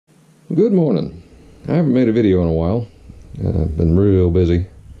Good morning. I haven't made a video in a while. I've been real busy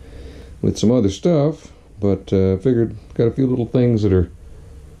with some other stuff, but figured got a few little things that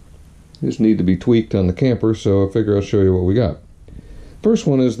just need to be tweaked on the camper, so I figure I'll show you what we got. First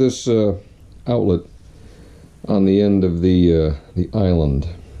one is this outlet on the end of the island.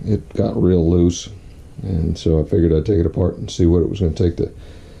 It got real loose, and so I figured I'd take it apart and see what it was going to take to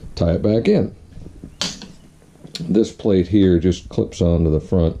tie it back in. This plate here just clips onto the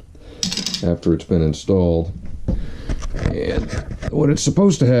front after it's been installed, and what it's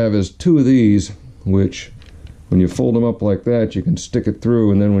supposed to have is two of these, which when you fold them up like that you can stick it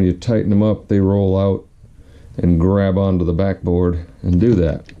through, and then when you tighten them up they roll out and grab onto the backboard and do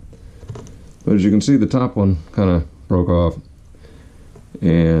that. But as you can see, the top one kind of broke off,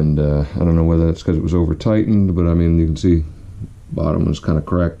 and I don't know whether that's because it was over tightened, but I mean, you can see bottom is kind of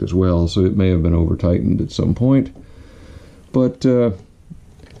cracked as well, so it may have been over tightened at some point. But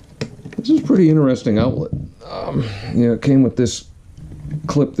this is a pretty interesting outlet. It came with this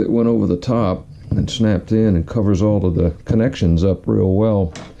clip that went over the top and snapped in and covers all of the connections up real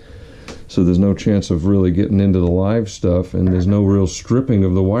well, so there's no chance of really getting into the live stuff, and there's no real stripping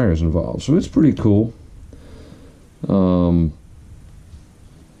of the wires involved, so it's pretty cool. So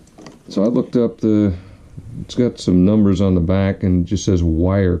I looked up it's got some numbers on the back and it just says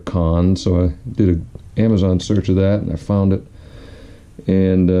WireCon, so I did an Amazon search of that and I found it.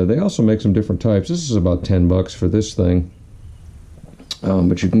 And they also make some different types. This is about 10 bucks for this thing,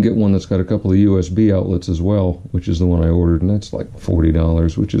 but you can get one that's got a couple of USB outlets as well, which is the one I ordered, and that's like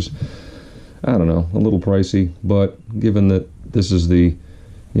 $40, which is, I don't know, a little pricey, but given that this is the,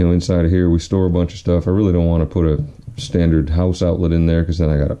 inside of here we store a bunch of stuff, I really don't want to put a standard house outlet in there, because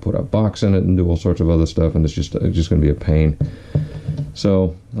then I got to put a box in it and do all sorts of other stuff, and it's just going to be a pain.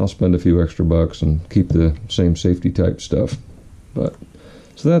 So I'll spend a few extra bucks and keep the same safety type stuff. But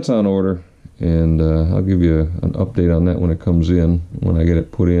so that's on order, and I'll give you an update on that when it comes in, when I get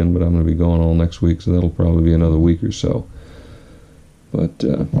it put in, but I'm going to be gone all next week, so that'll probably be another week or so. But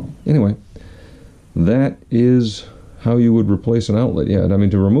anyway, that is how you would replace an outlet. Yeah, I mean,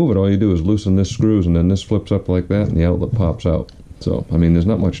 to remove it, all you do is loosen this screws, and then this flips up like that, and the outlet pops out. So, I mean, there's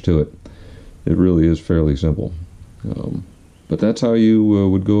not much to it. It really is fairly simple. But that's how you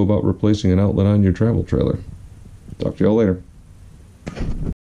would go about replacing an outlet on your travel trailer. Talk to y'all later.